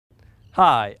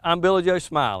Hi, I'm Billy Joe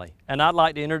Smiley, and I'd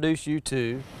like to introduce you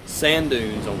to sand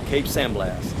dunes on Cape San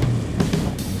Blas,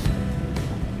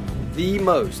 the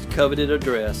most coveted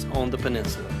address on the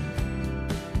peninsula.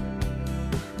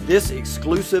 This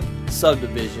exclusive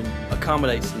subdivision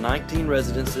accommodates 19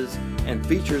 residences and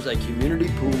features a community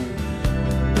pool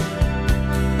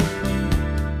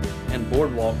and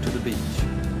boardwalk to the beach.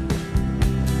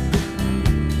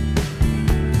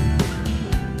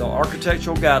 The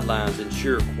architectural guidelines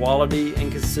ensure quality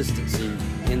and consistency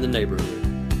in the neighborhood.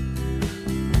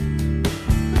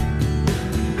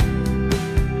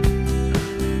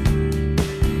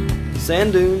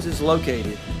 Sand Dunes is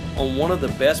located on one of the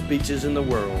best beaches in the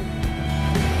world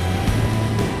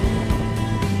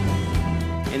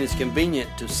and is convenient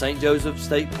to St. Joseph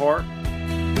State Park,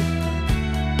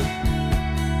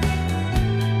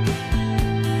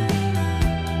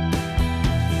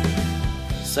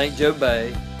 St. Joe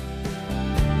Bay,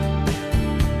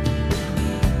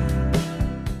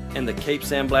 and the Cape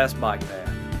San Blas bike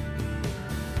path.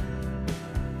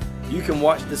 You can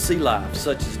watch the sea life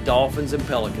such as dolphins and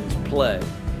pelicans play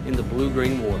in the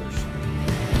blue-green waters.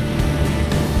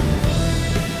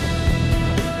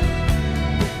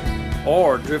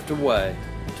 Or drift away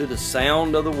to the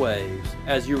sound of the waves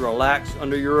as you relax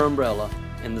under your umbrella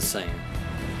in the sand.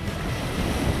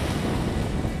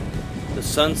 The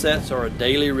sunsets are a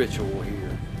daily ritual here,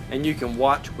 and you can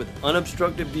watch with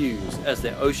unobstructed views as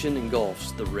the ocean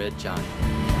engulfs the red giant.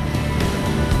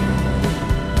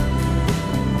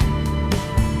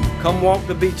 Come walk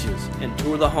the beaches and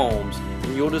tour the homes,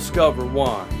 and you'll discover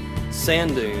why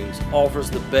Sand Dunes offers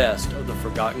the best of the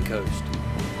forgotten coast.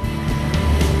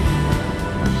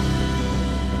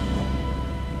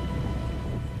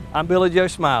 I'm Billy Joe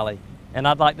Smiley, and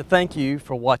I'd like to thank you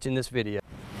for watching this video.